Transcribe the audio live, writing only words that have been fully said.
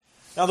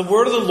Now the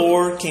word of the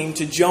Lord came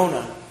to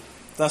Jonah,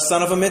 the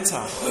son of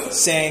Amittai,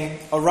 saying,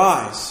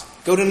 Arise,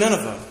 go to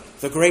Nineveh,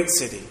 the great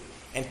city,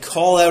 and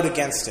call out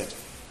against it,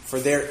 for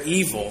their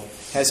evil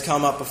has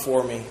come up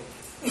before me.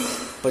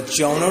 But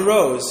Jonah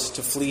rose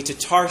to flee to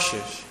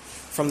Tarshish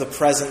from the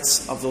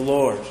presence of the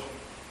Lord.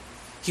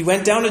 He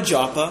went down to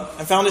Joppa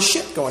and found a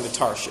ship going to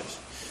Tarshish.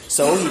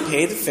 So he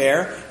paid the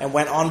fare and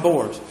went on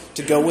board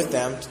to go with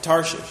them to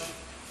Tarshish,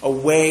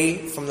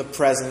 away from the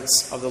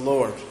presence of the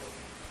Lord.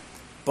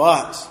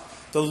 But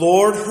the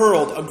Lord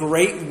hurled a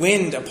great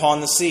wind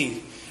upon the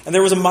sea, and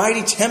there was a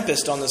mighty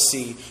tempest on the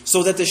sea,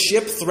 so that the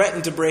ship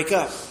threatened to break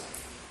up.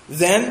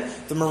 Then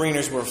the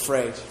mariners were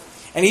afraid,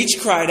 and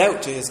each cried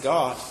out to his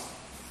God.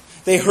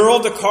 They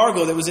hurled the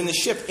cargo that was in the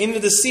ship into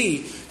the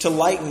sea to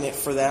lighten it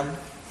for them.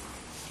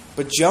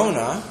 But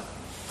Jonah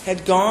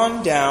had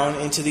gone down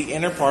into the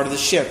inner part of the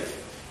ship,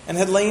 and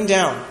had lain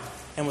down,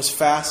 and was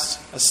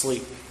fast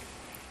asleep.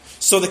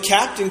 So the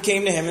captain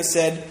came to him and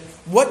said,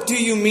 What do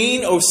you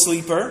mean, O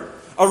sleeper?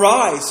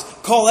 Arise,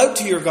 call out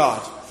to your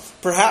God.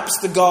 Perhaps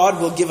the God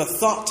will give a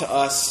thought to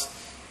us,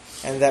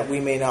 and that we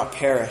may not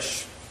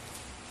perish.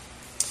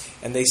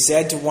 And they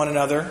said to one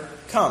another,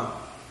 Come,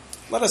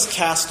 let us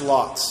cast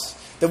lots,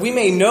 that we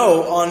may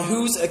know on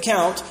whose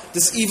account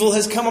this evil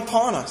has come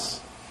upon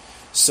us.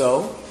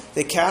 So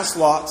they cast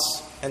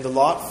lots, and the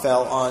lot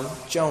fell on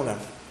Jonah.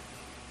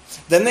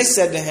 Then they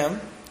said to him,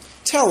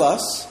 Tell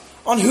us,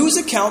 on whose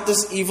account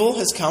this evil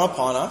has come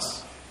upon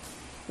us?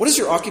 What is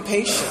your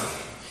occupation?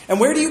 And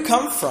where do you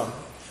come from?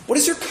 What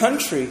is your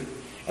country?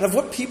 And of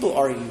what people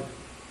are you?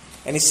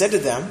 And he said to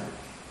them,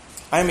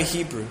 I am a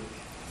Hebrew,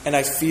 and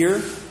I fear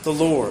the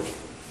Lord,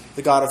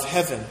 the God of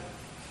heaven,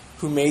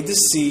 who made the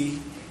sea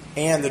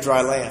and the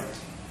dry land.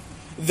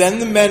 Then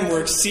the men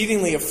were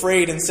exceedingly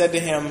afraid and said to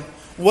him,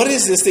 What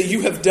is this that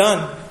you have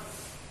done?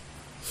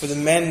 For the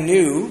men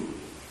knew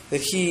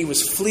that he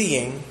was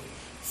fleeing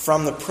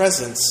from the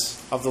presence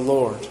of the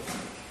Lord,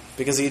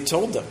 because he had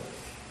told them.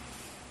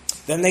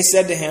 Then they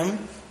said to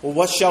him, Well,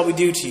 what shall we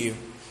do to you,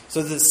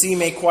 so that the sea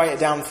may quiet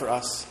down for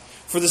us?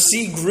 For the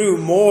sea grew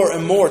more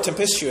and more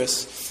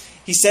tempestuous.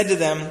 He said to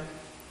them,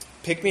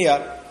 Pick me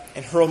up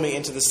and hurl me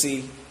into the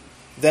sea.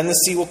 Then the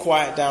sea will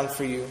quiet down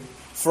for you.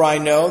 For I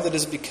know that it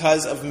is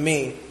because of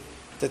me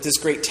that this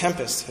great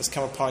tempest has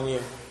come upon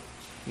you.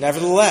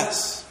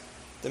 Nevertheless,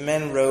 the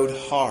men rowed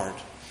hard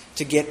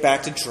to get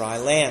back to dry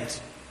land,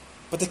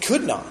 but they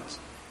could not,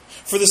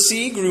 for the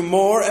sea grew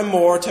more and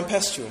more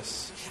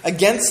tempestuous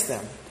against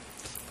them.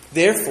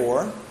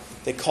 Therefore,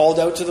 they called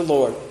out to the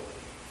Lord,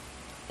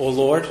 O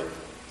Lord,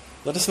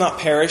 let us not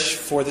perish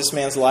for this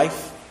man's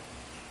life,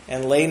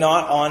 and lay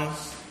not on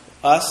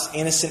us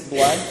innocent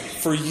blood.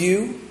 For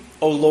you,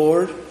 O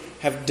Lord,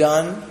 have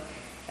done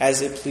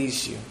as it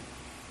pleased you.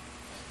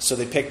 So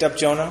they picked up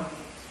Jonah,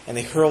 and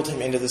they hurled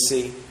him into the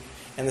sea,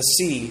 and the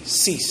sea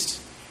ceased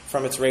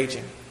from its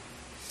raging.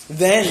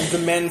 Then the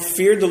men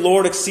feared the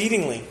Lord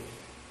exceedingly,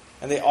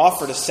 and they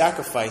offered a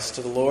sacrifice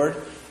to the Lord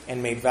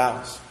and made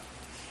vows.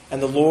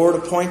 And the Lord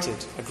appointed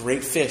a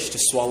great fish to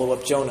swallow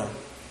up Jonah.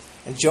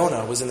 And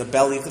Jonah was in the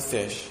belly of the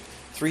fish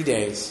 3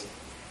 days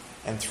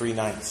and 3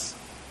 nights.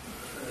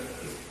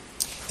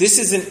 This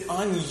is an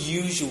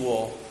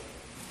unusual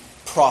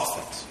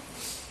prophet.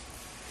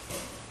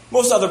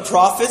 Most other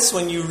prophets,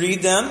 when you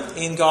read them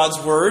in God's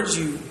words,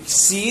 you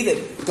see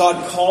that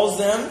God calls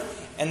them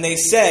and they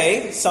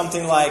say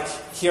something like,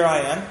 Here I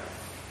am,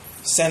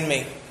 send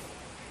me.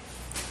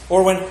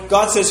 Or when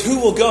God says, Who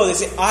will go? They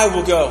say, I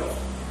will go.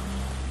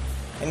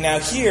 And now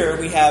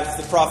here we have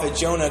the prophet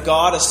Jonah.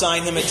 God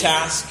assigned him a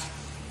task,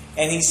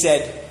 and he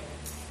said,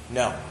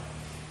 no.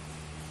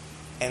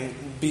 And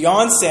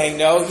beyond saying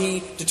no,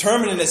 he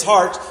determined in his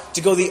heart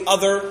to go the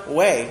other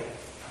way.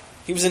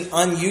 He was an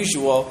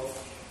unusual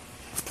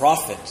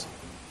prophet.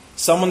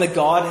 Someone that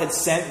God had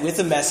sent with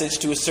a message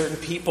to a certain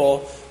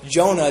people.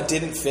 Jonah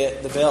didn't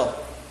fit the bill.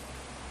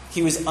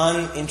 He was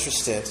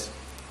uninterested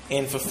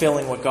in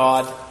fulfilling what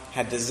God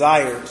had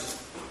desired.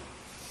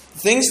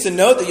 Things to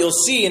note that you'll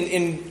see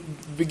in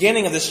the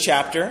beginning of this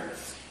chapter.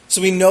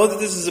 So we know that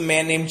this is a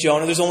man named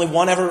Jonah. There's only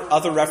one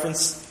other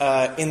reference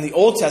in the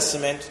Old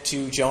Testament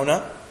to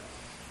Jonah.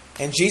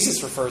 And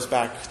Jesus refers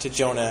back to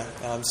Jonah.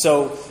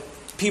 So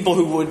people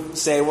who would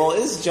say, well,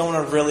 is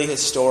Jonah really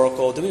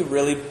historical? Do we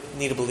really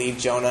need to believe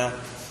Jonah?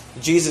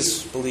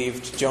 Jesus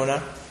believed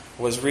Jonah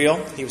was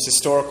real. He was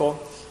historical.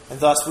 And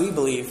thus we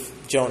believe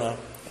Jonah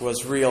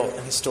was real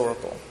and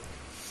historical.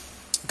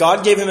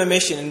 God gave him a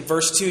mission. In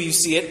verse 2 you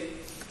see it.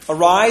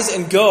 Arise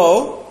and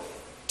go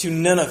to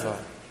Nineveh,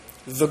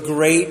 the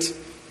great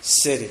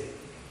city.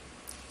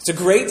 It's a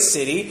great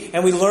city,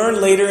 and we learn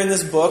later in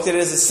this book that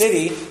it is a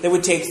city that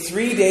would take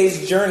 3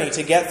 days' journey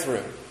to get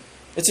through.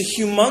 It's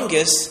a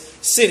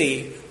humongous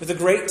city with a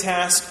great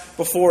task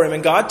before him,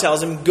 and God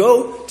tells him,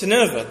 go to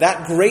Nineveh,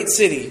 that great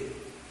city,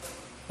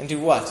 and do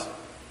what?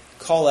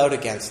 Call out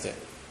against it.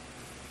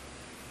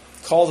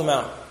 Call them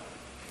out.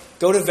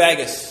 Go to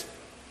Vegas.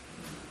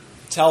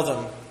 Tell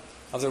them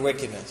of their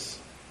wickedness.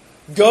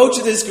 Go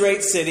to this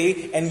great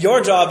city, and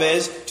your job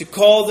is to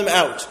call them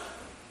out.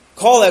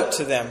 Call out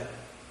to them.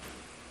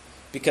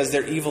 because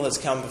their evil has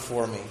come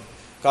before me.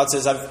 God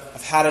says,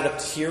 I've had it up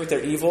to here with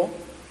their evil.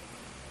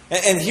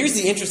 And here's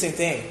the interesting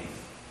thing.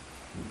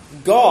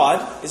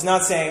 God is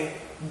not saying,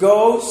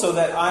 go so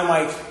that I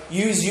might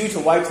use you to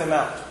wipe them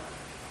out.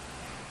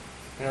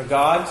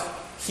 God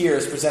here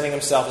is presenting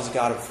himself as a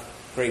God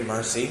of great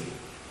mercy.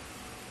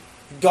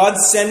 God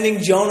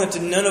sending Jonah to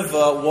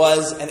Nineveh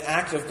was an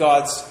act of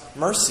God's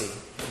mercy.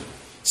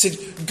 He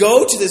said,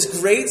 go to this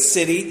great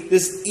city,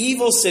 this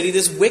evil city,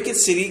 this wicked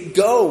city,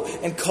 go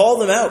and call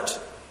them out.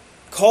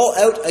 Call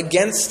out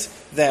against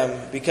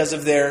them because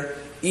of their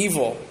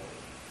evil.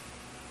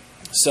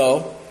 So,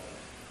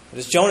 what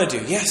does Jonah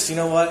do? Yes, you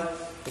know what?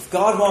 If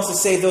God wants to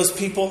save those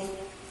people,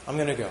 I'm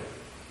going to go.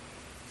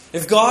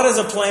 If God has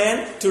a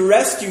plan to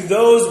rescue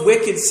those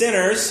wicked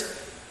sinners,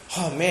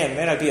 oh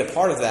man, I'd be a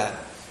part of that.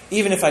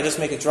 Even if I just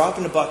make a drop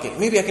in the bucket.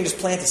 Maybe I can just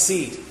plant a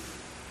seed.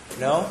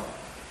 No.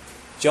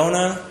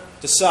 Jonah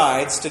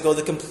decides to go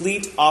the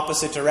complete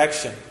opposite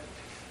direction.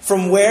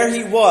 From where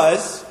he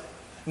was,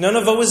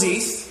 Nineveh was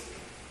east,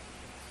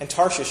 and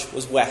Tarshish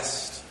was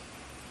west.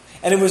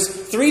 And it was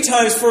 3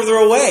 times further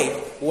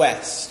away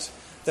west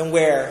than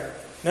where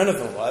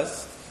Nineveh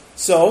was.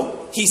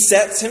 So he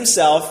sets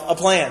himself a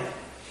plan.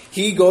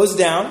 He goes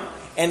down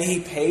and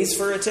he pays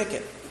for a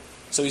ticket.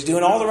 So he's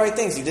doing all the right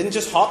things. He didn't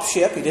just hop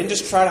ship. He didn't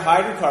just try to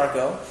hide the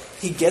cargo.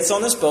 He gets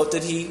on this boat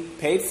that he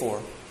paid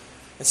for.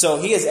 And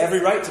so he has every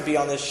right to be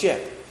on this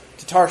ship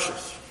to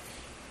Tarshish.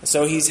 And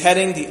so he's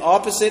heading the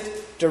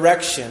opposite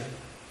direction.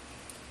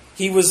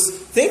 He was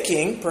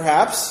thinking,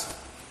 perhaps,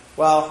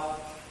 well,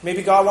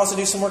 maybe God wants to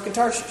do some work in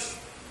Tarshish.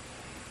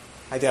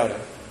 I doubt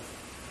it.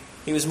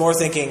 He was more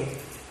thinking,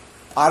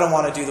 I don't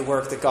want to do the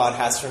work that God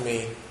has for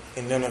me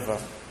in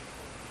Nineveh.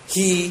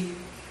 He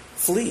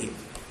fled.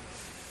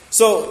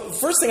 So, the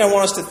first thing I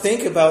want us to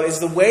think about is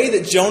the way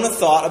that Jonah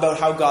thought about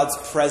how God's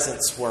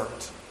presence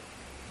worked.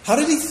 How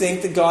did he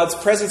think that God's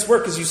presence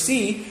worked? Because you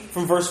see,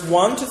 from verse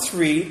 1 to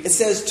 3, it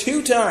says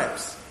 2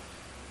 times.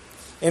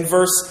 In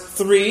verse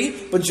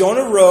 3, but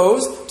Jonah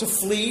rose to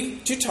flee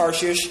to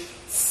Tarshish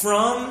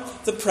from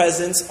the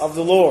presence of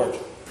the Lord.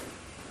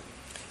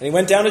 And he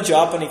went down to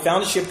Joppa, and he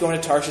found a ship going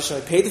to Tarshish,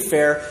 and he paid the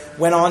fare,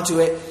 went on to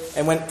it,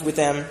 and went with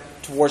them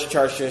towards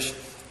Tarshish,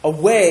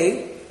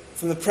 away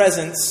from the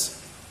presence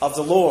of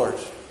the Lord.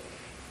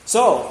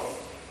 So,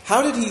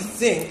 how did he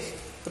think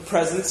the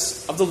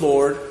presence of the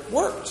Lord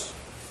worked?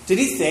 Did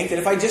he think that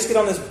if I just get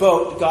on this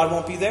boat, that God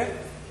won't be there?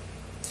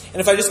 And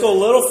if I just go a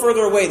little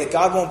further away, that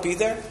God won't be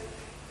there?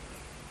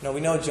 No, we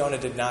know Jonah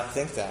did not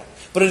think that.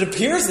 But it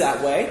appears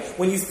that way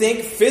when you think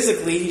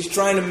physically he's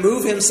trying to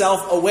move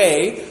himself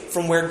away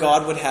from where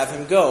God would have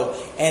him go.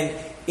 And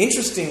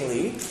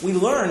interestingly, we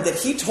learned that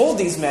he told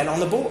these men on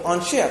the boat,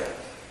 on ship,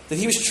 that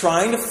he was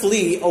trying to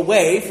flee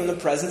away from the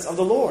presence of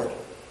the Lord.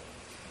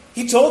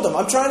 He told them,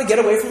 I'm trying to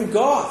get away from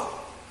God.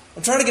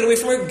 I'm trying to get away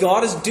from what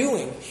God is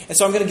doing. And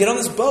so I'm going to get on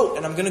this boat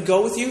and I'm going to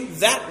go with you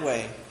that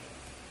way.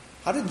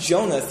 How did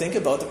Jonah think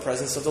about the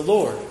presence of the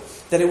Lord?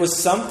 That it was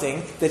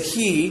something that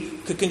he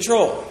could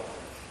control.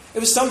 It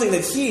was something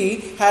that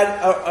he had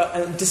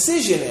a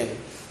decision in,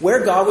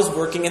 where God was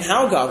working and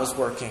how God was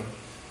working.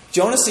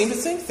 Jonah seemed to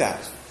think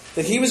that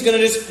he was going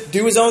to just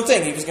do his own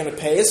thing. He was going to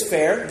pay his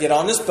fare, get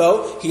on this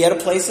boat. He had a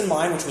place in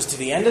mind, which was to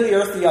the end of the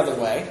earth the other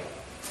way.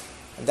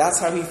 And that's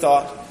how he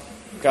thought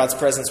God's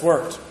presence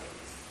worked.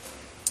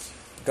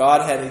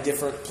 God had a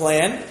different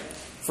plan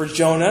for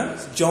Jonah.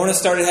 Jonah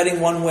started heading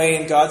one way,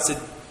 and God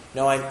said,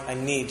 no, I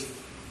need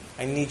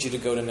you to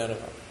go to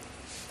Nineveh.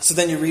 So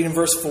then you read in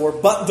verse 4,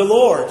 but the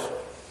Lord,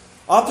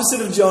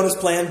 opposite of Jonah's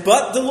plan,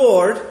 but the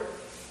Lord,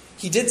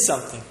 he did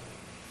something.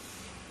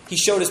 He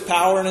showed his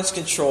power and his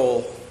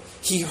control.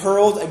 He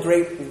hurled a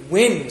great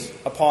wind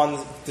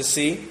upon the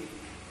sea,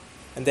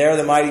 and there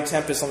the mighty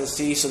tempest on the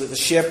sea, so that the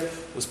ship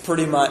was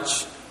pretty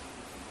much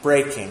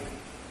breaking.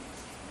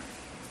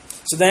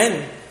 So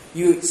then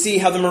you see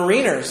how the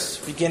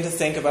mariners begin to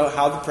think about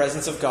how the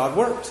presence of God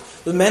worked.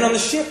 The men on the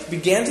ship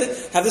began to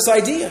have this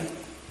idea.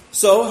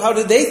 So how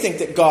did they think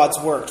that God's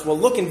worked? Well,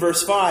 look in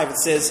verse 5. It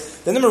says,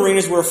 then the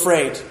mariners were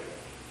afraid.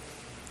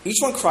 Each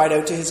one cried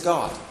out to his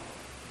God.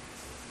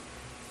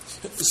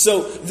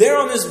 So they're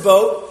on this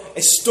boat.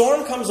 A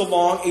storm comes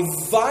along,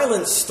 a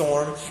violent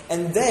storm,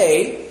 and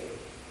they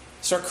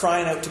start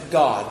crying out to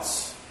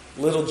gods.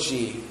 Little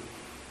g.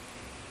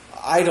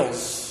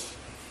 Idols.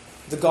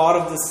 The God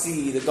of the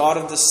sea, the God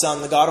of the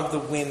sun, the God of the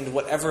wind,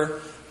 whatever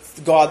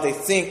God they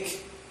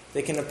think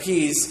they can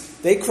appease,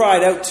 they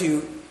cried out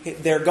to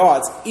their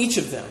gods, each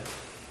of them.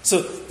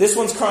 So this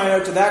one's crying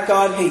out to that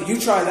God, hey, you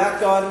try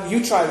that God,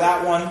 you try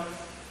that one,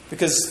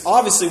 because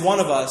obviously one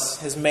of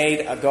us has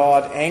made a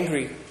God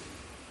angry.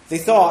 They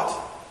thought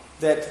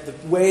that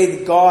the way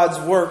the gods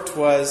worked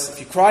was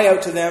if you cry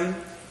out to them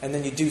and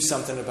then you do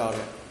something about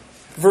it.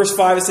 Verse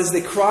 5, it says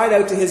they cried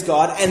out to his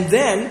God and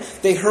then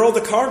they hurled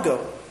the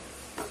cargo.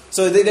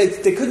 So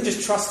they couldn't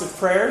just trust the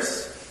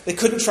prayers. They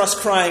couldn't trust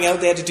crying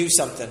out. They had to do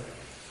something.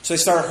 So they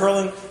started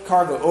hurling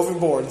cargo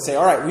overboard and say,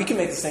 all right, we can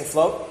make this thing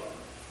float.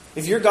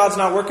 If your God's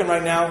not working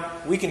right now,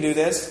 we can do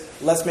this.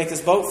 Let's make this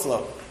boat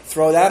float.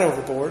 Throw that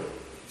overboard.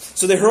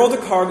 So they hurled the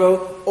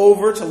cargo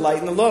over to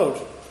lighten the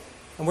load.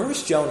 And where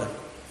was Jonah?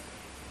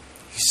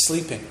 He's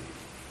sleeping.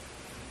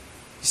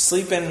 He's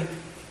sleeping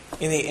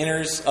in the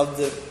inners of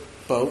the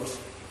boat.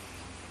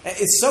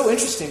 It's so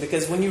interesting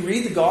because when you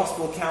read the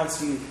gospel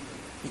accounts, you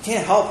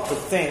can't help but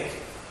think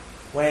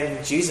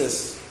when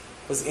Jesus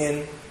was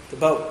in the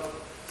boat,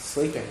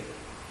 sleeping.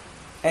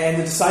 And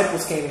the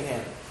disciples came to him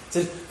and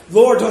said,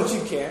 Lord, don't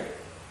you care?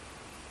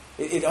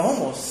 It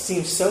almost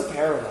seems so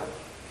parallel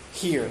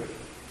here.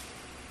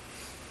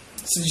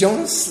 So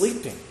Jonah's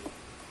sleeping.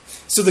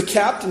 So the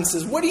captain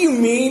says, what do you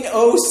mean,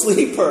 oh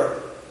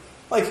sleeper?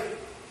 Like,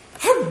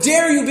 how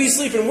dare you be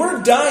sleeping?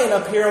 We're dying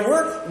up here and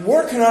we're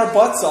working our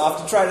butts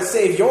off to try to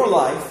save your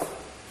life.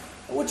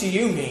 What do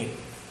you mean?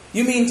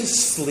 You mean to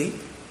sleep?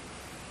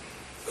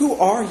 Who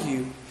are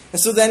you? And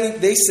so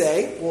then they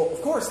say, well,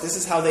 of course, this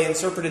is how they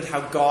interpreted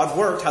how God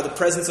worked, how the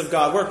presence of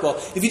God worked. Well,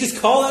 if you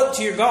just call out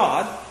to your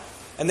God,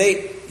 and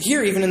they,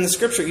 here even in the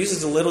scripture, it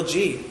uses a little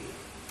g.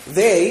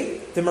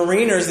 They, the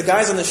mariners, the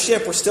guys on the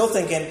ship, were still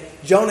thinking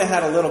Jonah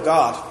had a little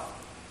God.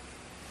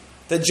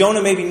 That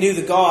Jonah maybe knew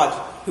the God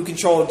who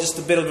controlled just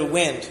a bit of the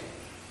wind.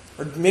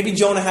 Or maybe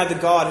Jonah had the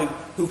God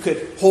who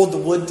could hold the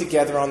wood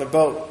together on the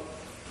boat.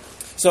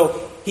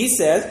 So he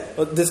says,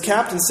 this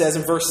captain says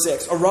in verse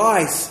 6,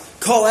 arise,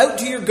 call out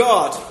to your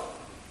God.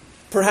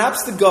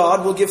 Perhaps the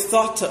God will give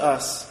thought to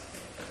us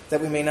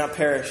that we may not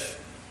perish.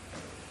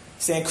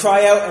 He's saying,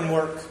 cry out and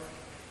work.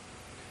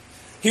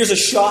 Here's a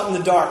shot in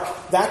the dark.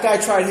 That guy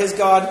tried his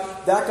God.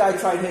 That guy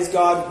tried his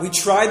God. We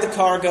tried the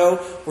cargo.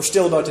 We're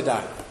still about to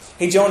die.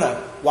 Hey, Jonah,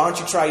 why don't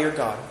you try your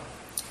God?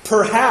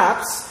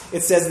 Perhaps,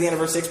 it says at the end of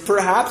verse 6,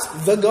 perhaps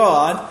the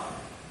God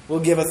will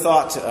give a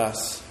thought to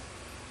us.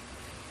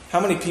 How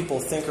many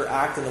people think or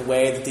act in the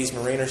way that these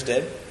mariners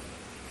did?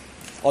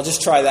 I'll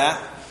just try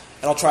that,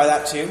 and I'll try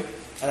that too,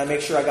 and I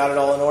make sure I got it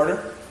all in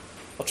order.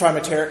 I'll try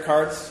my tarot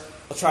cards.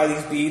 I'll try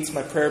these beads,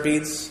 my prayer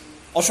beads.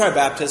 I'll try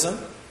baptism,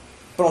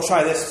 but I'll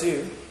try this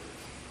too.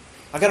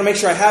 I've got to make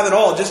sure I have it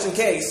all just in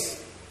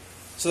case,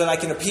 so that I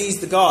can appease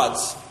the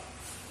gods.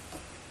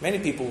 Many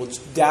people will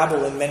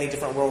dabble in many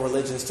different world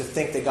religions to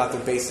think they got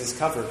their bases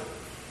covered.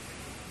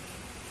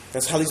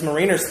 That's how these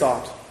mariners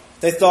thought.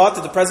 They thought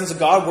that the presence of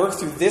God worked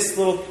through this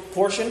little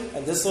portion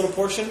and this little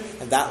portion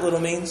and that little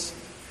means.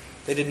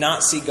 They did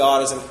not see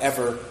God as an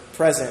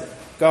ever-present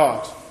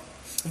God.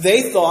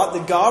 They thought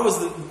that God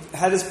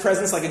had His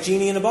presence like a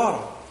genie in a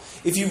bottle.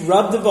 If you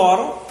rub the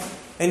bottle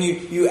and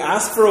you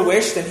ask for a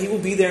wish, then He will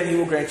be there and He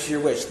will grant you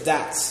your wish.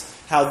 That's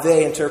how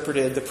they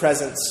interpreted the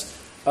presence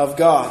of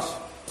God.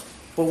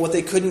 But what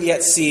they couldn't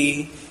yet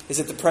see is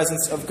that the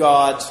presence of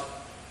God,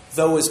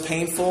 though it was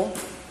painful,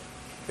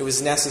 it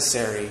was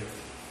necessary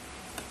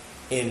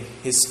in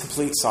His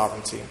complete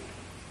sovereignty.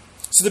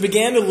 So they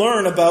began to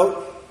learn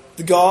about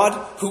the God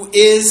who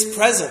is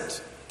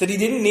present. That He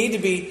didn't need to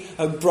be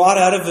brought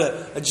out of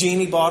a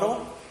genie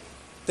bottle.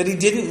 That He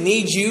didn't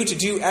need you to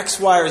do X,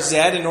 Y, or Z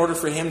in order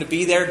for Him to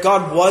be there.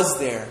 God was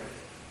there.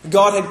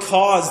 God had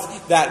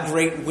caused that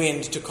great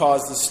wind to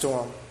cause the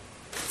storm.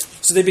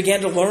 So they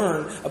began to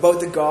learn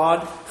about the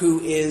God who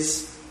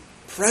is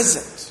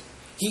present.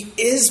 He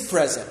is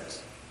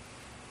present.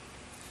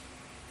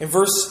 In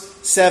verse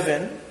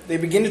 7, they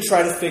begin to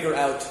try to figure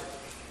out,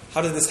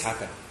 how did this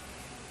happen?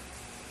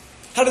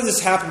 How did this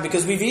happen?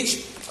 Because we've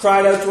each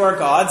cried out to our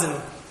gods and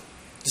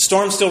the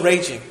storm's still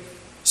raging.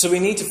 So we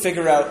need to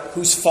figure out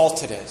whose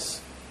fault it is.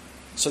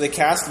 So they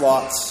cast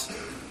lots,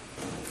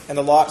 and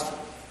the lot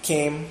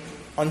came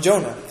on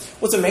Jonah.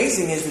 What's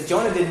amazing is that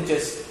Jonah didn't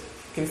just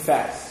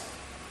confess.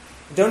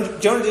 Jonah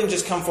didn't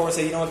just come forward and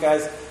say, you know what,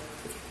 guys, it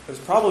was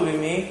probably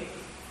me.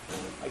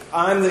 Like,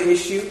 I'm the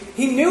issue.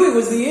 He knew he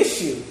was the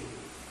issue.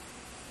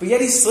 But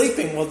yet he's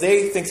sleeping while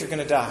they think they're going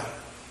to die.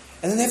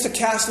 And then they have to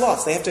cast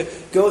lots. They have to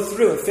go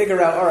through and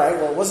figure out, all right,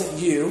 well, it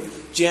wasn't you.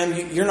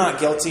 Jim, you're not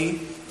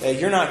guilty.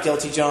 You're not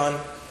guilty, John.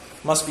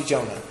 It must be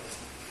Jonah.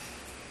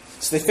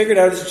 So they figured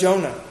out it's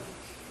Jonah.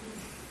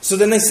 So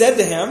then they said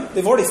to him,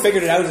 they've already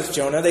figured it out as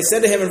Jonah. They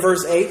said to him in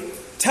verse 8,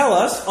 tell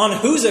us on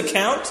whose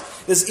account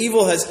this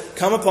evil has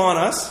come upon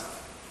us.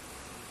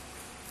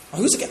 On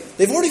whose account?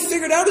 They've already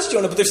figured out it's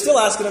Jonah, but they're still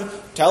asking him,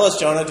 tell us,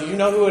 Jonah, do you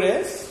know who it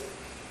is?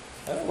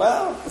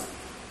 Well,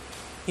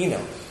 he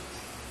knows.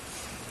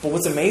 But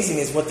what's amazing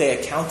is what they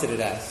accounted it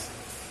as.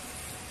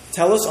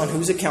 Tell us on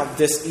whose account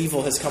this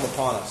evil has come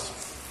upon us.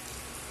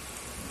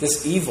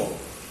 This evil.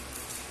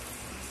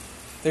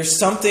 There's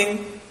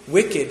something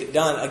wicked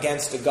done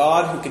against a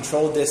God who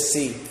controlled this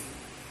sea.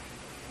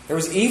 There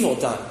was evil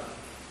done.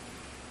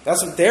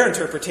 That's what their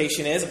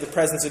interpretation is of the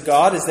presence of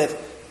God, is that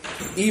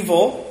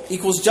evil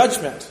equals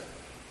judgment.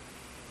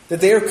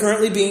 That they are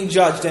currently being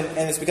judged,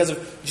 and it's because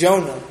of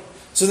Jonah.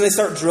 So then they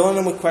start drilling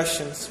them with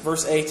questions.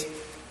 Verse 8,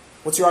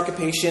 what's your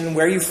occupation?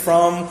 Where are you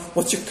from?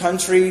 What's your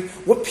country?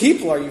 What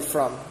people are you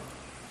from?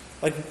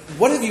 Like,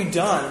 what have you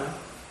done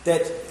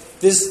that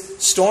this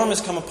storm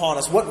has come upon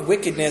us? What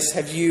wickedness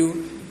have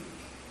you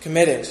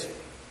committed?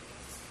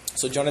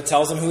 So Jonah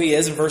tells them who he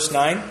is in verse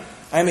 9.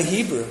 I am a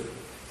Hebrew,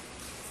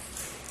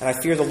 and I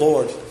fear the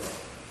Lord.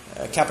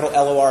 capital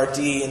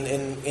L-O-R-D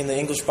in the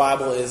English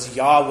Bible is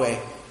Yahweh.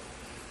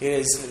 It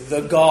is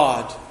the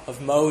God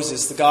of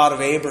Moses, the God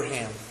of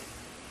Abraham,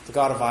 the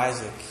God of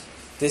Isaac.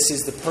 This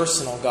is the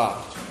personal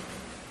God.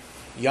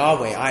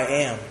 Yahweh, I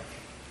am.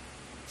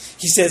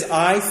 He says,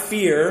 I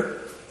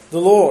fear the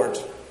Lord.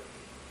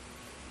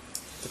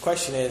 The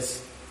question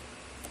is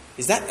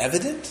that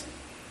evident?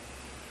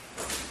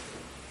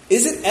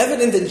 Is it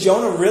evident that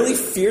Jonah really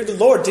feared the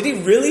Lord? Did he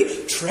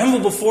really tremble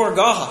before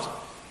God?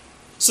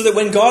 So that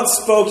when God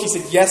spoke, he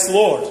said, yes,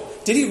 Lord.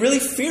 Did he really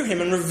fear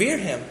him and revere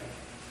him?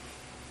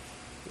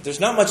 There's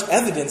not much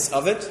evidence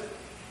of it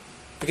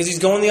because he's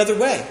going the other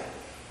way.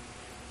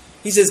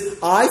 He says,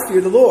 I fear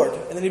the Lord.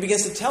 And then he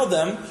begins to tell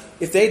them,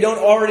 if they don't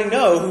already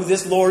know who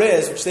this Lord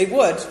is, which they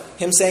would,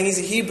 him saying he's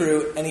a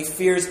Hebrew and he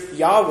fears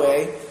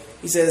Yahweh,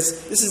 he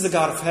says, this is the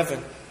God of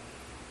heaven.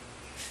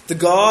 The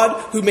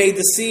God who made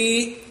the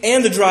sea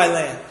and the dry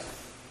land.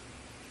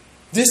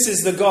 This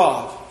is the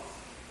God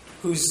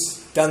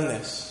who's done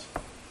this.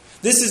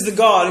 This is the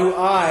God who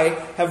I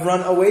have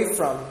run away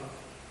from.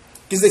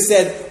 Because they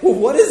said, well,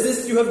 what is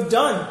this you have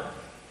done?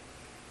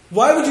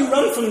 Why would you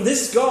run from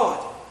this God?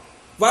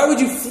 Why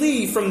would you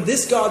flee from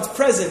this God's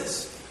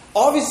presence?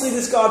 Obviously,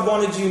 this God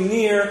wanted you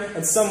near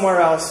and somewhere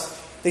else.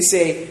 They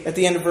say at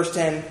the end of verse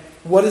 10,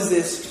 what is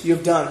this you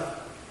have done?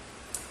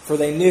 For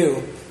they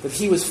knew that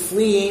he was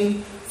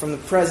fleeing from the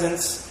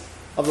presence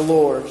of the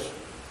Lord.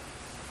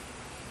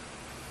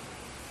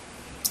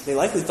 They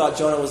likely thought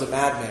Jonah was a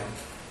madman.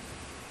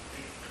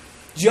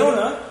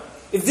 Jonah,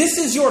 if this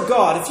is your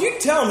God, if you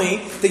tell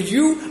me that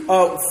you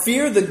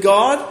fear the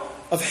God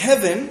of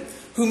heaven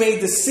who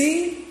made the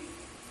sea,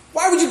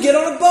 why would you get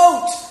on a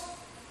boat?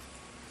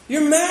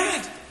 You're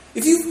mad.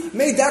 If you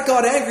made that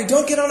God angry,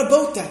 don't get on a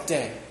boat that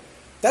day.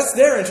 That's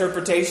their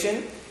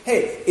interpretation.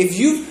 Hey, if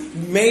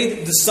you've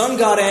made the sun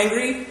god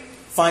angry,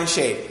 find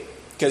shade,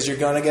 because you're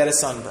going to get a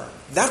sunburn.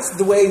 That's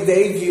the way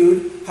they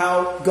viewed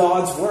how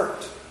gods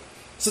worked.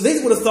 So they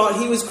would have thought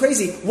he was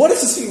crazy. What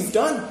is this you've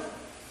done?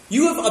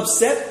 You have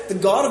upset the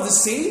God of the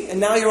sea, and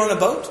now you're on a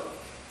boat?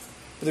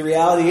 But the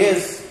reality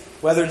is,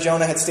 whether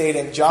Jonah had stayed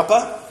in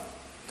Joppa,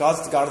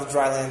 God's the God of the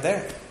dry land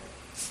there.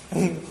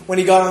 When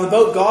he got on the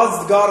boat,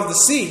 God's the God of the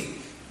sea,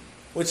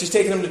 which has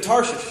taken him to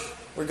Tarshish,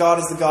 where God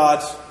is the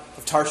God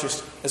of Tarshish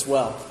as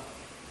well.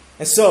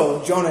 And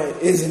so, Jonah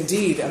is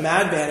indeed a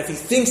madman if he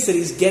thinks that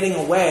he's getting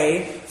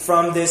away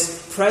from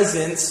this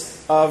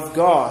presence of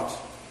God.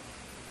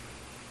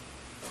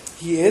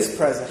 He is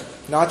present,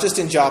 not just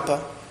in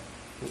Joppa,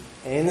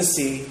 and in the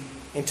sea,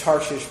 in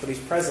Tarshish, but he's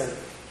present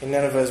in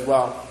Nineveh as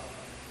well.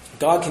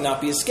 God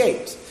cannot be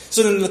escaped.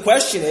 So then the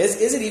question is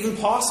it even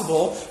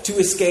possible to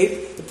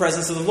escape the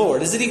presence of the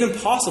Lord? Is it even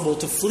possible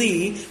to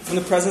flee from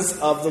the presence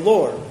of the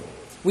Lord?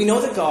 We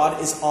know that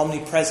God is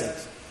omnipresent,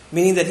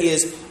 meaning that he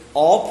is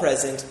all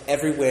present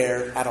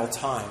everywhere at all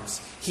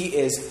times. He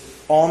is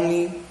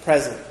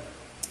omnipresent.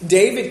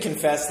 David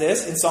confessed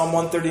this in Psalm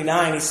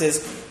 139. He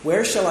says,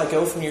 where shall I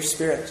go from your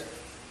spirit?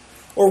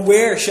 Or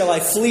where shall I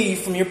flee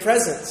from your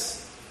presence?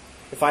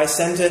 If I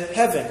ascend to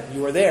heaven,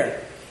 you are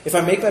there. If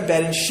I make my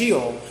bed in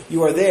Sheol,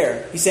 you are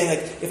there. He's saying,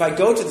 like, if I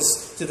go to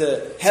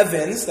the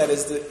heavens, that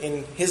is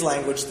in his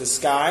language, the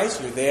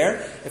skies, you're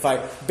there. If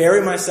I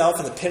bury myself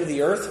in the pit of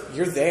the earth,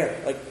 you're there.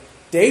 Like,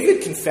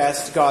 David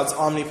confessed God's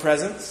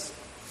omnipresence.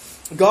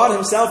 God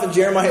himself in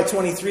Jeremiah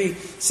 23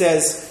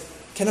 says,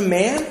 can a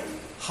man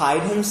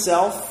hide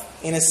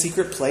himself in a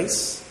secret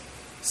place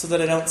so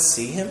that I don't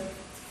see him?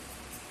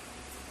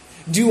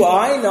 Do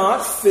I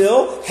not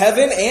fill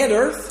heaven and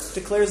earth,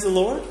 declares the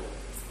Lord?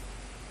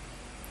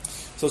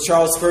 So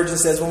Charles Spurgeon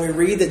says, when we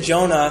read that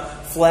Jonah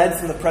fled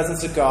from the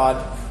presence of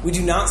God, we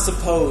do not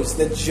suppose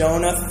that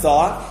Jonah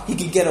thought he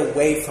could get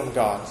away from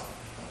God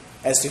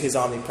as to his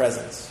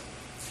omnipresence.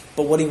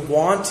 But what he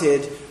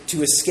wanted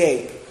to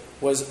escape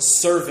was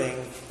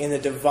serving in the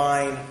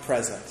divine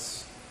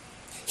presence.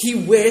 He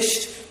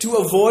wished to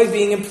avoid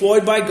being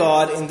employed by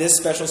God in this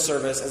special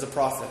service as a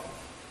prophet.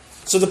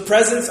 So the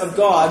presence of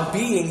God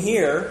being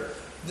here,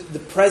 the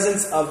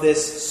presence of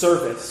this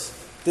service,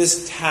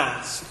 this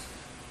task,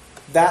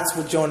 that's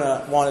what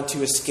Jonah wanted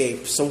to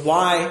escape. So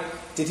why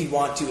did he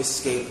want to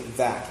escape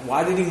that?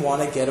 Why did he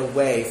want to get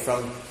away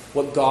from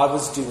what God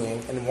was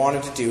doing and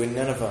wanted to do in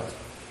Nineveh?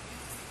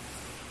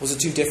 Was it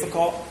too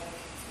difficult?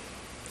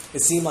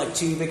 It seemed like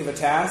too big of a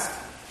task?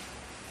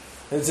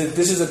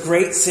 This is a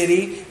great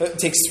city. It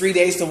takes 3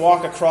 days to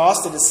walk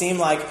across. Did it seem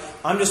like,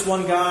 I'm just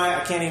one guy,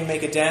 I can't even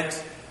make a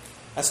dent?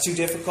 That's too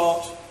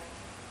difficult?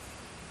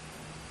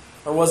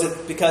 Or was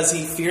it because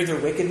he feared their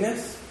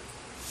wickedness?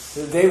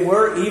 They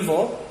were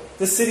evil.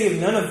 The city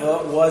of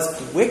Nineveh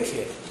was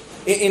wicked.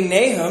 In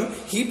Nahum,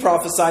 he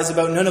prophesies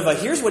about Nineveh.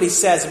 Here's what he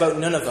says about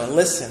Nineveh.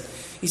 Listen.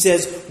 He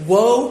says,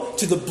 woe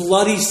to the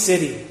bloody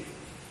city,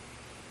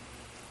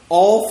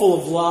 all full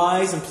of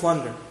lies and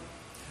plunder.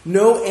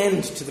 No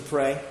end to the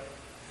prey.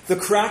 The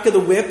crack of the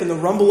whip and the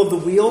rumble of the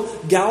wheel,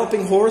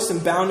 galloping horse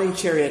and bounding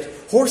chariot,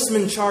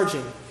 horsemen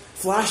charging,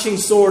 flashing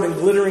sword and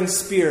glittering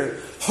spear,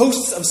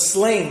 hosts of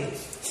slain,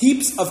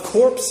 heaps of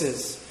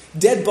corpses,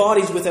 dead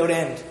bodies without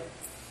end.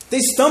 They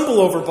stumble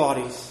over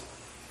bodies,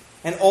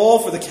 and all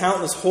for the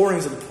countless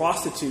whorings of the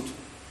prostitute,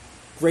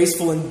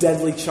 graceful and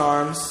deadly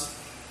charms,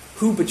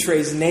 who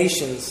betrays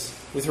nations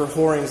with her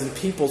whorings and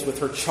peoples with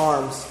her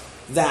charms.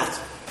 That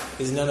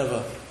is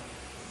Nineveh.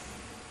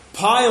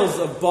 Piles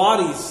of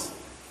bodies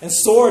and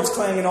swords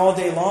clanging all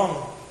day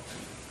long.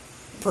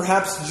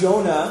 Perhaps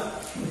Jonah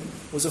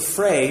was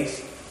afraid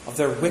of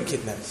their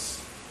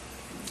wickedness.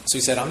 So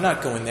he said, I'm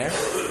not going there.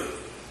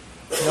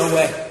 No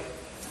way.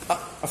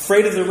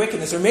 Afraid of their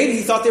wickedness. Or maybe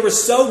he thought they were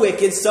so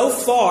wicked, so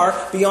far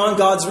beyond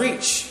God's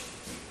reach.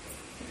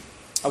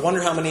 I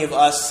wonder how many of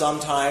us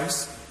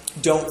sometimes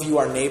don't view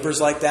our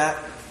neighbors like that.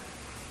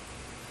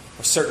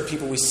 Or certain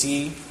people we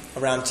see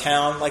around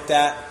town like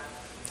that.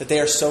 That they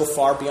are so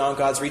far beyond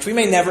God's reach. We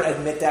may never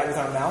admit that with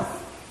our mouth.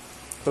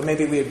 But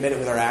maybe we admit it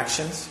with our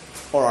actions.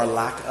 Or our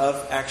lack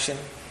of action.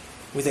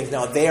 We think,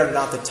 no, they are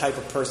not the type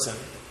of person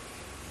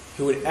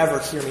who would ever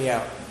hear me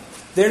out.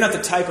 They're not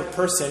the type of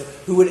person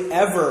who would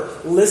ever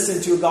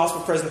listen to a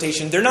gospel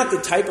presentation. They're not the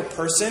type of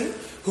person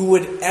who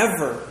would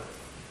ever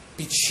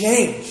be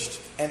changed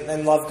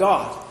and love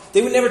God.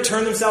 They would never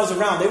turn themselves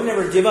around. They would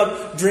never give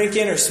up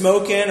drinking or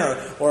smoking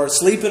or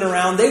sleeping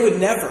around. They would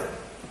never.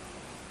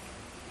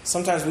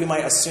 Sometimes we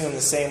might assume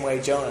the same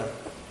way Jonah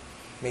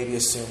maybe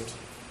assumed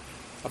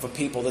of a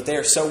people, that they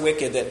are so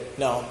wicked that,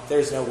 no,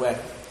 there's no way.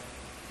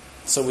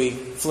 So we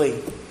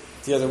flee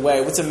the other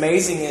way. What's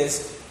amazing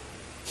is,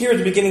 here at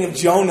the beginning of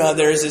Jonah,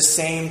 there is this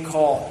same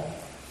call.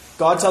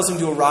 God tells him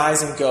to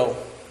arise and go.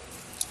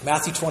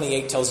 Matthew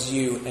 28 tells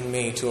you and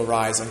me to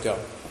arise and go.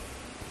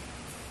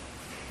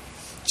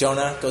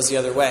 Jonah goes the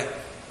other way.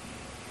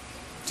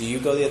 Do you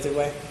go the other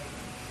way?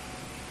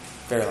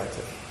 Very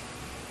likely.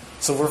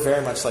 So we're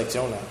very much like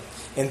Jonah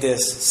in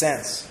this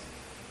sense.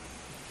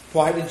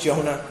 Why did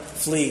Jonah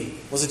flee?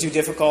 Was it too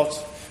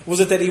difficult? Was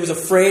it that he was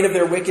afraid of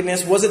their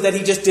wickedness? Was it that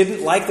he just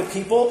didn't like the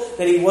people?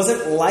 That he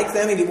wasn't like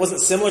them? He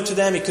wasn't similar to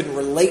them? He couldn't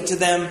relate to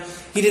them?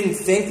 He didn't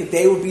think that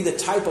they would be the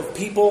type of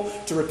people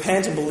to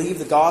repent and believe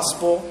the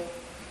gospel?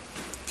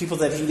 People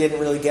that he didn't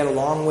really get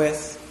along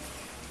with?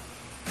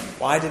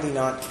 Why did he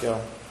not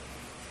go?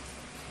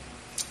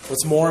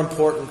 What's more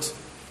important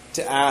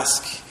to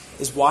ask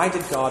is, why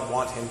did God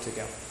want him to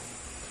go?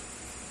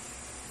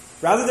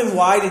 Rather than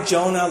why did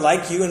Jonah,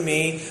 like you and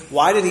me,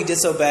 why did he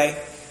disobey?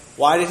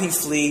 Why did he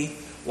flee?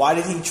 Why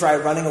did he try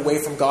running away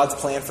from God's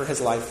plan for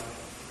his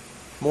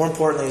life? More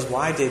importantly is,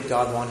 why did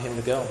God want him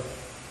to go?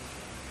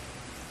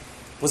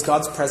 Was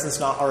God's presence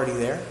not already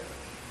there?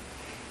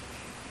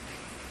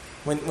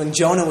 When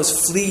Jonah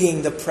was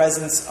fleeing the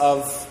presence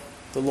of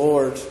the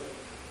Lord,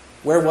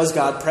 where was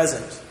God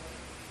present?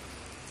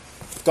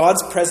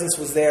 God's presence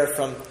was there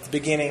from the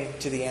beginning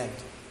to the end.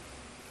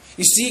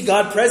 You see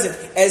God present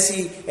as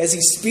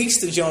he speaks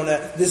to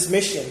Jonah this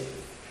mission.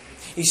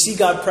 You see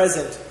God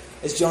present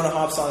as Jonah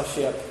hops on a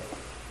ship.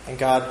 And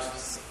God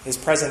is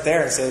present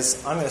there and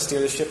says, I'm going to steer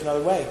the ship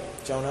another way,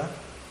 Jonah.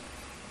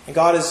 And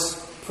God is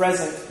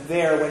present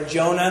there when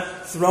Jonah,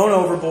 thrown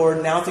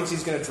overboard, now thinks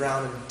he's going to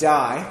drown and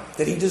die.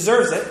 That he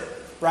deserves it,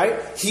 right?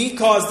 He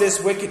caused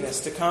this wickedness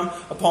to come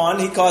upon.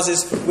 He caused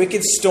this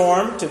wicked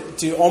storm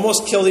to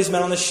almost kill these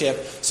men on the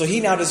ship. So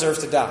he now deserves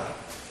to die.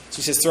 So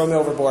he says, throw me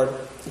overboard.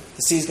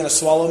 The sea's going to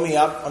swallow me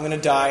up. I'm going to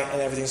die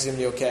and everything's going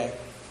to be okay.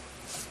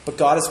 But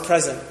God is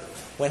present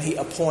when he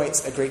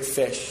appoints a great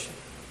fish.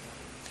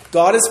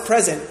 God is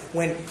present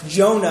when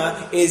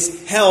Jonah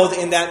is held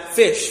in that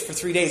fish for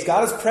 3 days.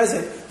 God is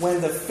present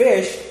when the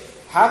fish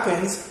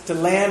happens to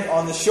land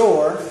on the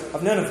shore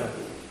of Nineveh.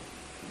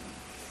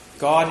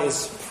 God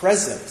is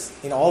present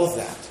in all of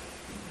that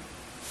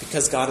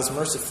because God is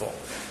merciful.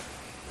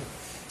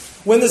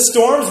 When the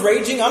storm's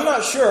raging, I'm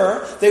not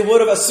sure they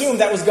would have assumed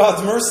that was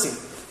God's mercy.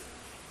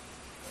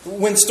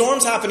 When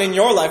storms happen in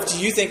your life, do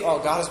you think, oh,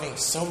 God is being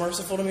so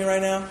merciful to me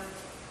right now?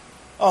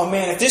 Oh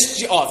man, if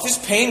this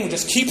pain would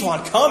just keep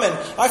on coming,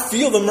 I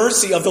feel the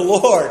mercy of the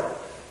Lord.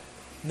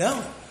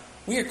 No,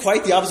 we are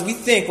quite the opposite. We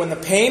think when the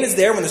pain is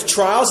there, when the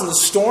trials and the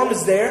storm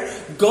is there,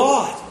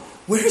 God,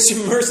 where's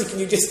your mercy? Can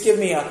you just give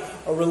me a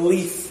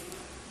relief?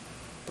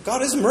 But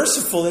God is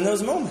merciful in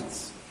those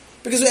moments.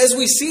 Because as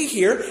we see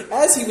here,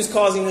 as he was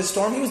causing this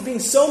storm, he was being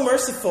so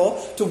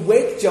merciful to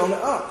wake Jonah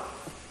up.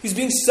 He was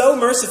being so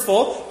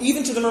merciful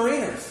even to the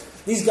mariners.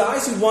 These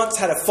guys who once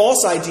had a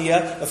false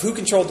idea of who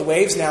controlled the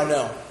waves now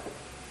know.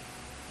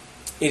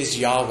 It is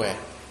Yahweh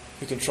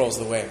who controls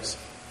the waves.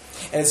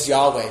 And it's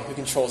Yahweh who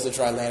controls the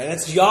dry land. And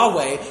it's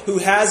Yahweh who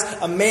has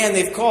a man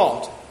they've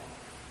called.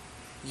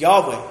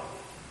 Yahweh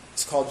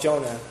has called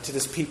Jonah to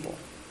this people.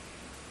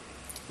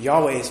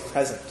 Yahweh is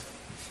present.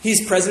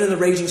 He's present in the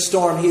raging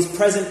storm. He is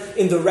present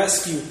in the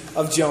rescue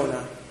of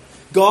Jonah.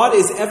 God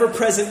is ever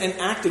present and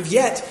active,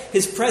 yet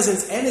his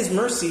presence and his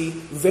mercy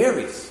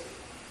varies.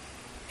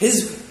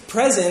 His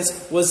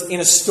presence was in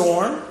a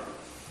storm,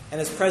 and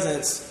his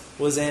presence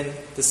was in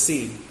the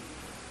sea.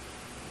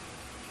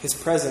 His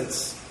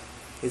presence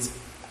is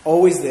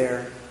always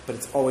there, but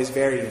it's always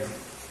varying.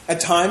 At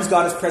times,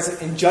 God is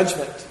present in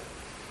judgment.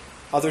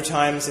 Other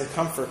times in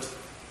comfort.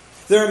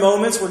 There are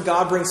moments where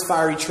God brings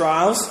fiery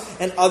trials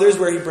and others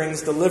where he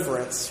brings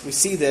deliverance. We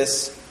see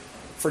this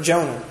for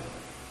Jonah.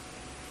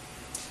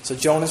 So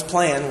Jonah's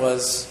plan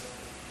was,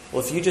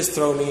 well, if you just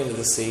throw me into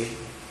the sea,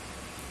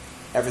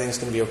 everything's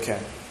going to be okay.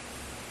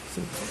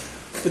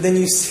 But then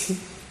you see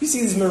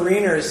these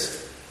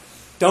mariners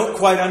don't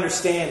quite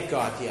understand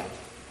God yet.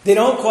 They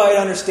don't quite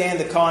understand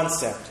the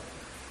concept.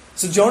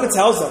 So Jonah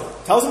tells them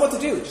what to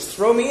do. Just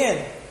throw me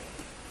in.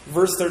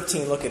 Verse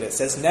 13, look at it. It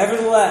says,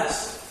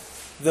 nevertheless,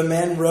 the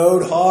men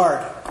rowed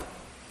hard.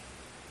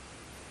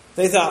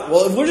 They thought,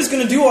 well, if we're just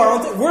going to do our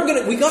own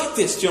thing, we got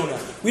this, Jonah.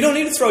 We don't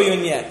need to throw you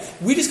in yet.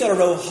 We just got to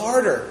row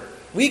harder.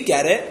 We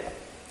get it.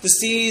 The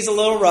sea's a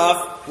little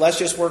rough. Let's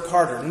just work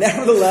harder.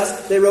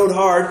 Nevertheless, they rowed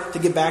hard to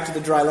get back to the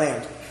dry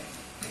land.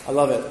 I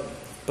love it.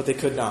 But they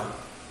could not.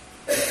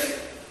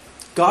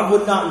 God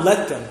would not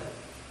let them.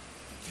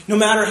 No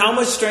matter how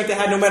much strength they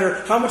had, no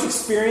matter how much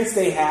experience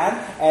they had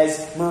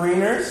as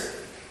mariners,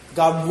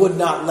 God would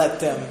not let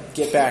them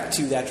get back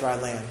to that dry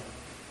land.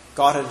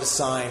 God had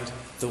assigned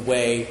the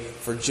way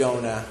for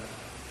Jonah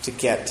to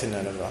get to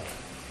Nineveh.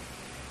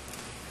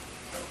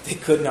 They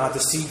could not. The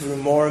sea grew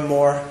more and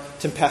more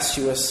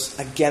tempestuous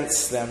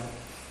against them.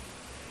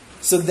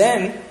 So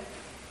then,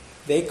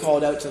 they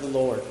called out to the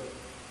Lord.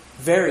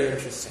 Very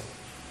interesting.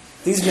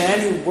 These men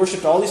who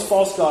worshipped all these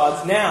false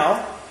gods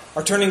now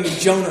are turning to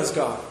Jonah's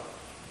God.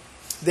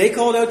 They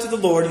called out to the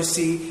Lord, you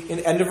see, in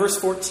the end of verse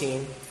 14.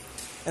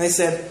 And they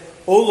said,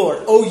 O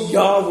Lord, O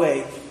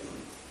Yahweh,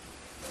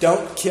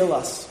 don't kill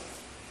us.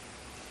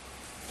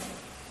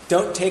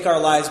 Don't take our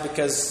lives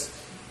because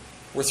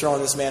we're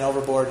throwing this man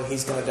overboard and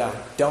he's going to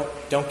die.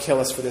 Don't kill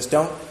us for this.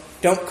 Don't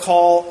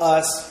call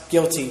us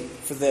guilty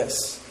for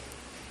this.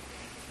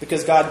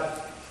 Because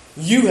God,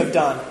 you have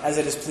done as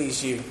it has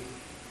pleased you.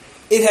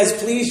 It has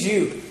pleased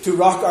you to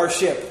rock our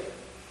ship.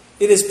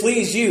 It has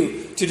pleased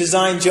you to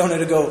design Jonah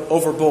to go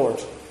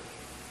overboard.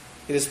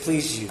 It has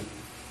pleased you.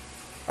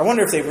 I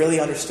wonder if they really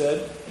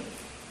understood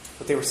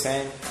what they were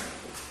saying.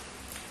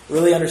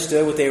 Really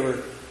understood what they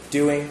were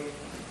doing.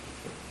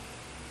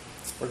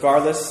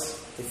 Regardless,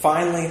 they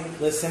finally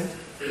listened,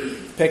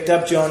 picked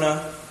up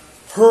Jonah,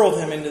 hurled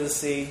him into the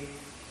sea,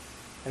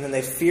 and then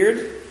they feared,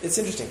 it's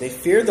interesting, they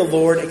feared the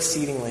Lord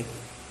exceedingly.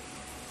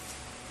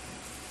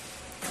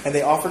 And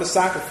they offered a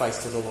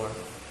sacrifice to the Lord.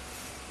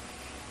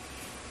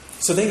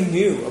 So they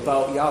knew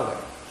about Yahweh.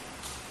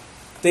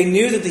 They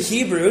knew that the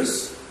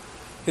Hebrews,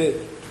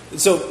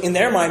 so in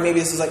their mind, maybe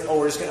this is like, oh,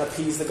 we're just going to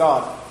appease the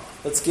God.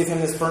 Let's give him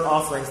this burnt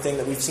offering thing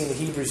that we've seen the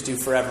Hebrews do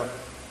forever.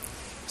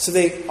 So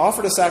they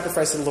offered a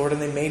sacrifice to the Lord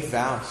and they made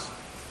vows.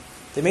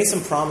 They made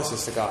some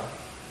promises to God.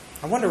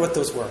 I wonder what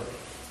those were.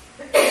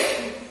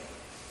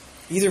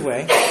 Either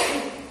way,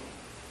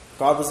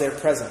 God was there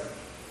present.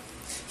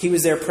 He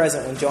was there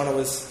present when Jonah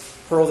was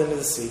hurled into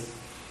the sea.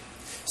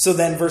 So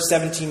then, verse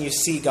 17, you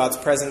see God's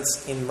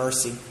presence in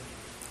mercy.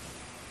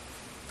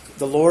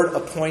 The Lord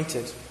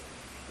appointed,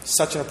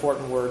 such an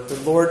important word, the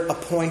Lord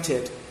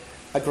appointed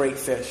a great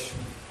fish.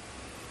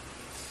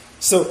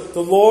 So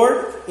the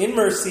Lord, in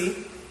mercy,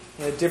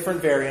 in a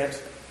different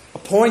variant,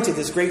 appointed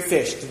this great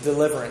fish, the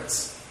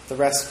deliverance, the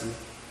rescue,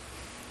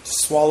 to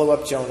swallow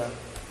up Jonah.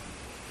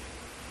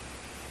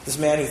 This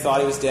man who thought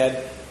he was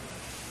dead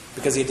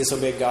because he had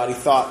disobeyed God, he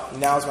thought,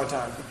 now's my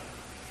time.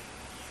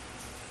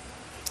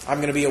 I'm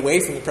going to be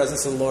away from the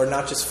presence of the Lord,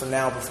 not just for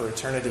now, but for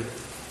eternity.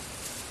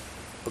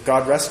 But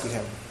God rescued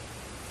him.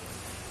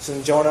 So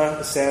then Jonah,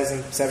 it says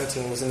in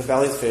 17, was in the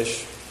belly of the fish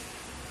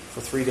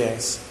for 3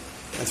 days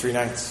and 3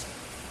 nights.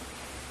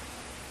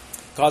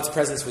 God's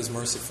presence was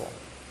merciful.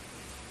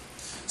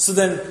 So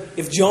then,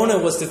 if Jonah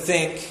was to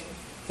think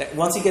that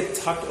once he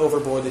gets tucked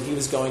overboard that he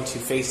was going to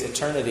face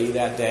eternity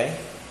that day,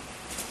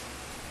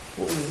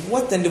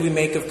 what then do we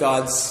make of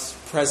God's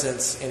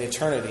presence in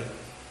eternity?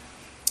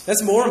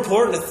 That's more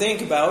important to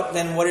think about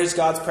than what is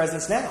God's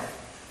presence now.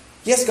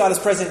 Yes, God is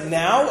present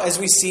now, as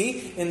we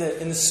see in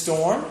the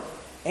storm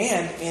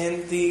and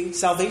in the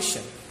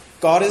salvation.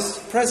 God is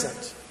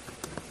present.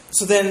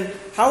 So then,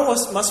 how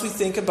must we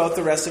think about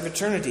the rest of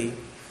eternity?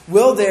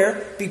 Will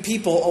there be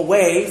people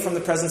away from the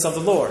presence of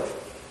the Lord?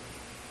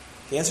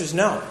 The answer is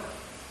no.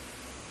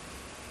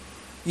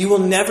 You will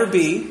never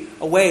be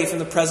away from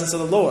the presence of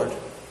the Lord,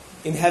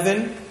 in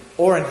heaven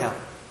or in hell.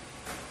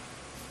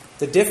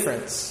 The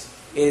difference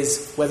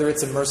is whether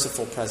it's a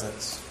merciful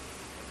presence.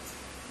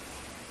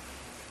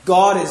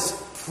 God is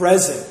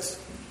present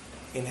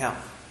in hell.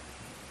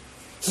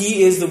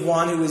 He is the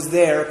one who is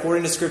there,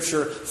 according to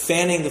Scripture,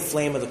 fanning the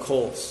flame of the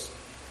coals,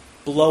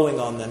 blowing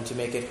on them to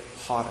make it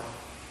hotter.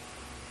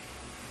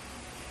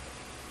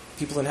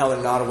 People in hell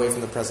are not away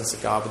from the presence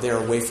of God, but they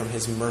are away from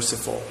His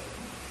merciful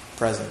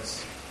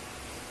presence.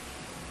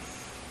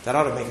 That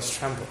ought to make us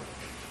tremble.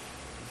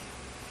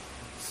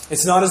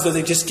 It's not as though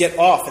they just get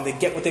off and they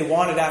get what they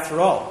wanted after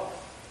all.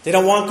 They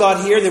don't want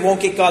God here, they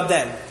won't get God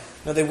then.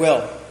 No, they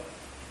will.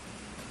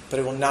 But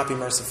it will not be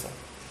merciful.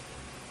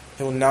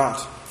 It will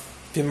not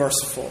be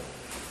merciful.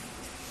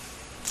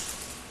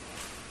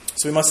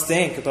 So we must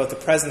think about the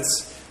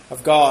presence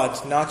of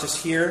God, not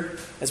just here,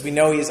 as we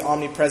know He is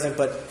omnipresent,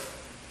 but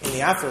in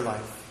the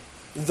afterlife.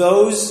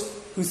 Those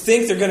who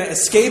think they're going to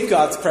escape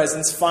God's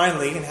presence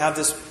finally and have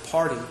this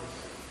party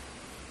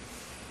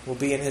will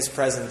be in His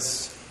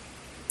presence,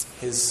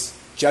 His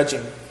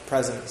judging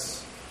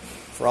presence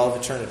for all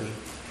of eternity.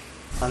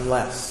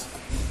 Unless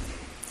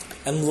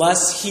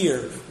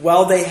here,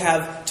 while they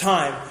have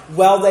time,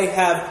 while they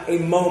have a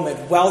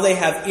moment, while they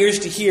have ears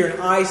to hear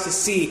and eyes to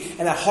see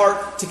and a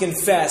heart to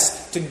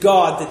confess to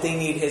God that they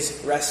need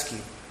His rescue.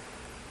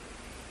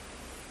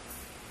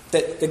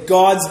 That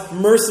God's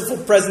merciful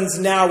presence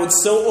now would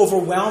so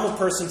overwhelm a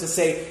person to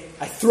say,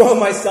 I throw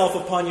myself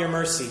upon your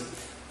mercy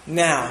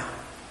now,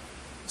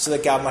 so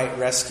that God might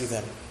rescue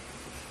them.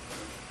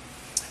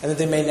 And that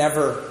they may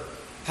never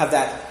have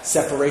that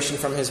separation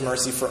from His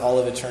mercy for all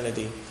of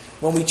eternity.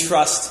 When we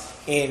trust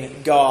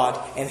in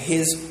God and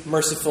His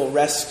merciful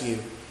rescue,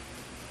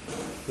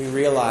 we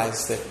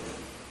realize that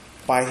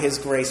by His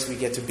grace we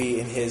get to be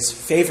in His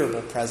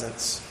favorable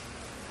presence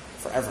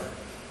forever.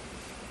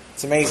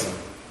 It's amazing.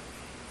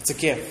 It's a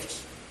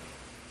gift.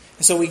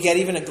 And so we get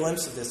even a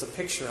glimpse of this, a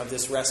picture of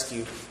this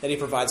rescue that He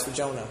provides for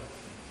Jonah.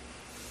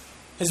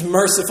 His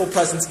merciful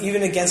presence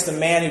even against the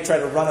man who tried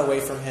to run away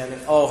from Him.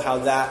 And oh, how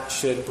that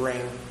should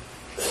bring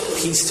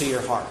peace to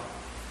your heart.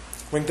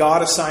 When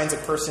God assigns a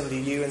person to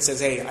you and says,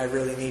 hey, I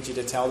really need you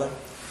to tell them.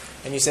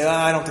 And you say,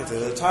 I don't think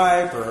they're the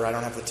type, or I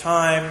don't have the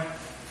time,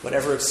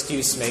 whatever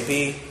excuse may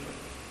be.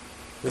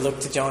 We look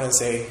to Jonah and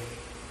say,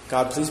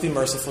 God, please be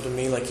merciful to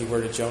me like you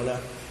were to Jonah.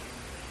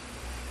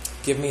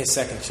 Give me a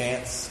second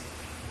chance.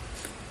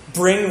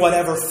 Bring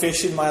whatever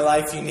fish in my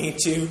life you need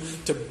to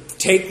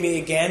take me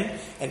again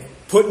and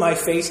put my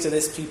face to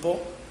this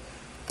people.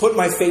 Put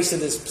my face to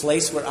this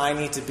place where I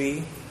need to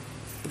be.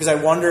 Because I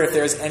wonder if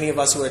there's any of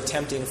us who are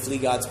attempting to flee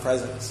God's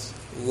presence,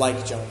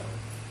 like Jonah.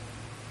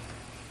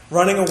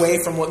 Running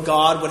away from what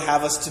God would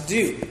have us to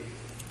do.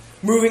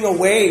 Moving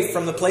away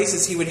from the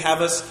places He would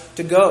have us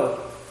to go.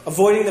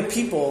 Avoiding the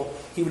people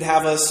He would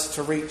have us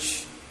to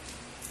reach.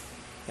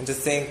 And to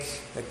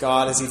think that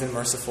God is even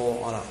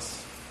merciful on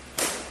us.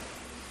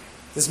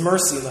 This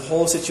mercy in the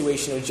whole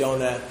situation of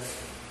Jonah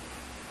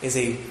is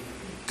a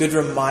good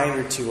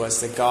reminder to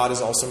us that God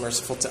is also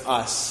merciful to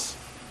us.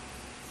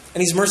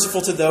 And He's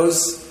merciful to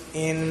those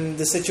in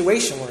the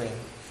situation we're in.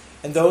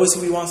 And those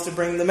who He wants to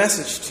bring the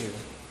message to.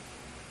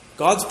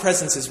 God's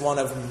presence is one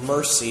of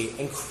mercy,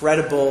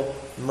 incredible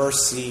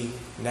mercy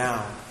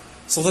now.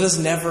 So let us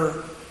never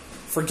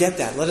forget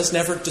that. Let us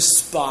never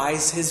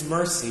despise His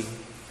mercy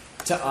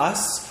to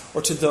us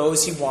or to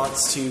those He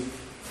wants to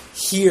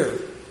hear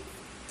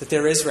that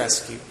there is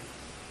rescue.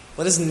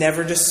 Let us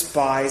never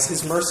despise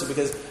His mercy,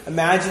 because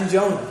imagine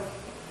Jonah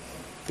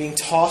being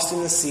tossed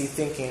in the sea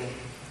thinking,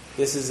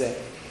 this is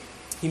it.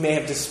 He may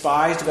have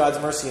despised God's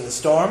mercy in the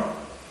storm,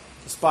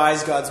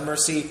 despised God's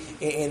mercy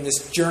in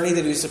this journey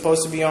that he was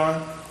supposed to be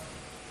on.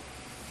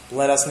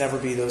 Let us never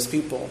be those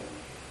people.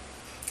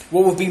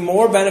 What would be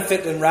more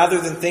benefit than rather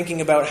than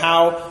thinking about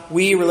how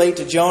we relate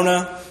to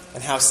Jonah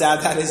and how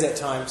sad that is at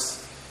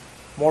times,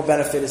 more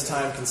benefit is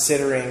time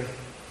considering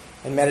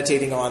and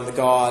meditating on the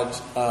God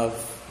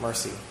of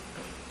mercy.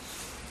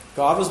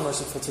 God was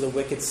merciful to the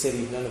wicked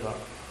city of Nineveh.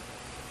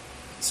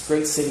 This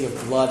great city of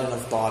blood and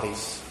of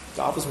bodies.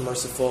 God was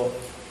merciful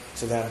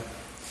to them.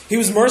 He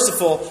was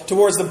merciful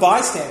towards the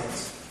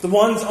bystanders, the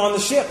ones on the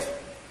ship.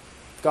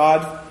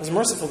 God was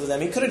merciful to them.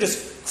 He could have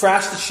just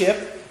crashed the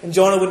ship and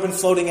Jonah would have been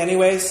floating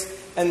anyways,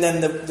 and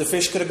then the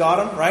fish could have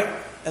got him, right?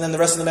 And then the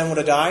rest of the men would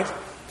have died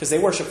because they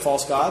worship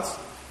false gods.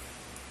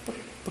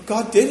 But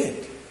God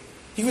didn't.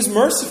 He was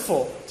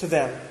merciful to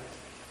them.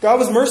 God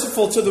was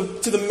merciful to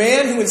the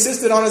man who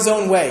insisted on his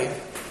own way,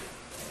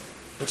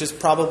 which is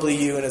probably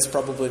you and it's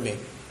probably me.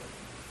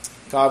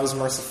 God was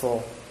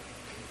merciful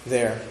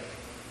there.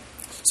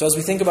 So as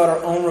we think about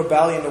our own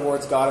rebellion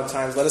towards God at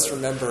times, let us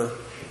remember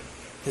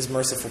His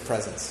merciful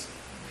presence.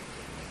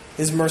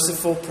 His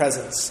merciful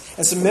presence.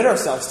 And submit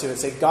ourselves to it.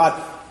 Say,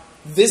 God,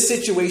 this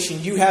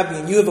situation you have me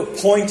and you have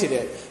appointed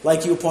it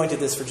like you appointed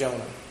this for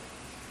Jonah.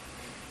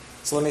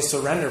 So let me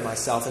surrender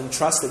myself and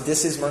trust that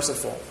this is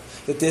merciful,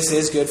 that this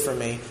is good for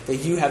me, that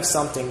you have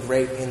something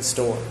great in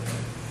store.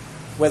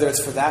 Whether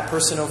it's for that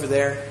person over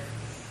there,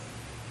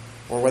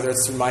 or whether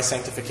it's through my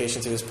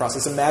sanctification through this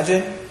process.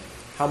 Imagine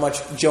how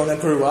much Jonah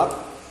grew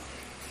up.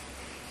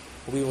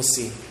 We will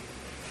see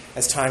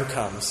as time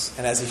comes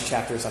and as these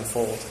chapters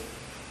unfold.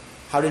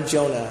 How did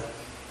Jonah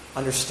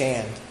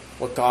understand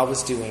what God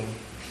was doing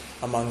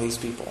among these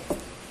people?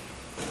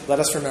 Let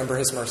us remember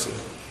His mercy.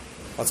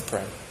 Let's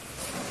pray.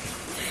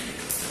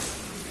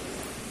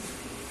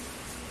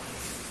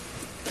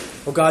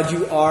 Oh God,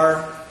 you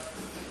are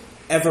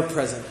ever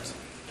present.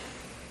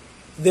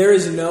 There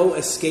is no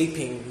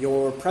escaping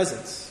your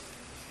presence.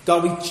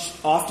 God, we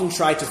often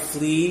try to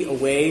flee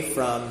away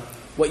from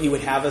what you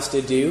would have us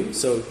to do,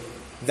 so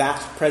that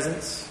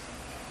presence.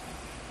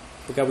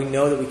 But God, we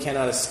know that we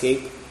cannot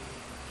escape,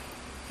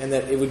 and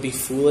that it would be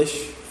foolish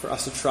for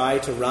us to try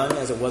to run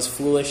as it was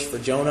foolish for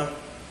Jonah.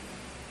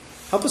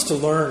 Help us to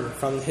learn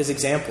from his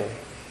example.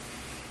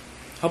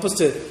 Help us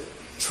to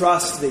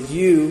trust that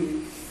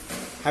you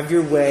have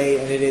your way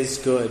and it is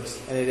good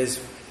and it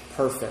is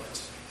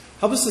perfect.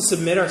 Help us to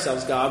submit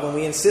ourselves, God. When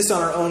we insist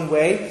on our own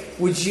way,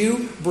 would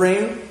you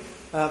bring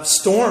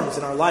storms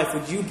in our life?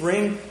 Would you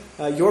bring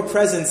your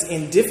presence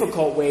in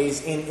difficult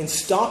ways, in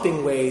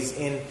stopping ways,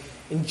 in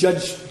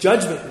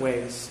judgment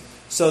ways,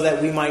 so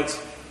that we might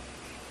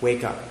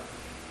wake up?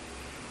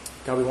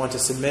 God, we want to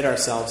submit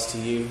ourselves to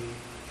you,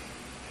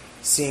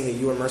 seeing that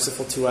you are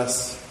merciful to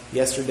us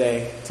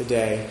yesterday,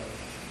 today,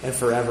 and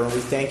forever. And we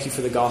thank you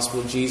for the gospel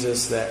of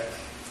Jesus, that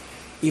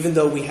even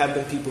though we have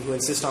been people who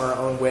insist on our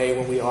own way,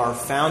 when we are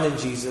found in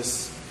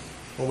Jesus,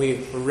 when we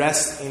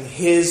rest in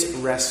his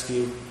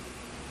rescue,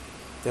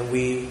 then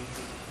we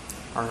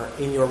are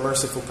in your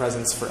merciful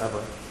presence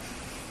forever.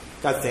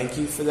 God, thank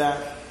you for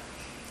that.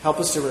 Help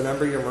us to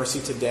remember your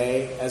mercy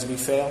today as we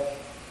fail.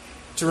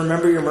 To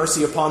remember your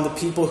mercy upon the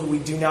people who we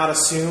do not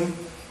assume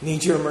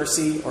need your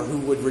mercy or who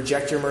would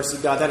reject your mercy.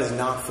 God, that is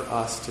not for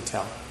us to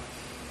tell.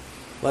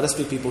 Let us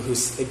be people who,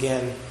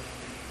 again,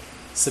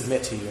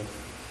 submit to you.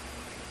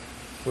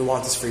 We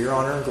want this for your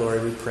honor and glory,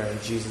 we pray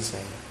in Jesus'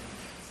 name.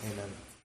 Amen.